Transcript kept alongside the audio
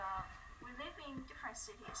different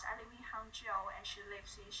cities. I live in Hangzhou and she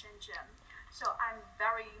lives in Shenzhen. So I'm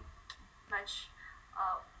very much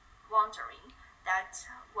wondering that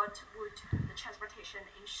what would the transportation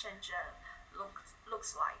in Shenzhen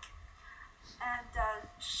looks like. And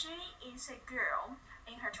she is a girl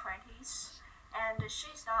in her 20s, and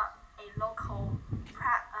she's not a local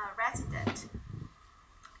resident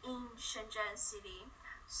in Shenzhen city.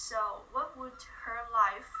 So, what would her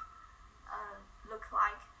life look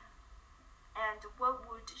like, and what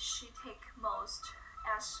would she take most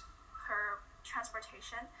as her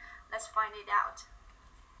transportation? Let's find it out.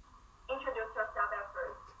 Introduce yourself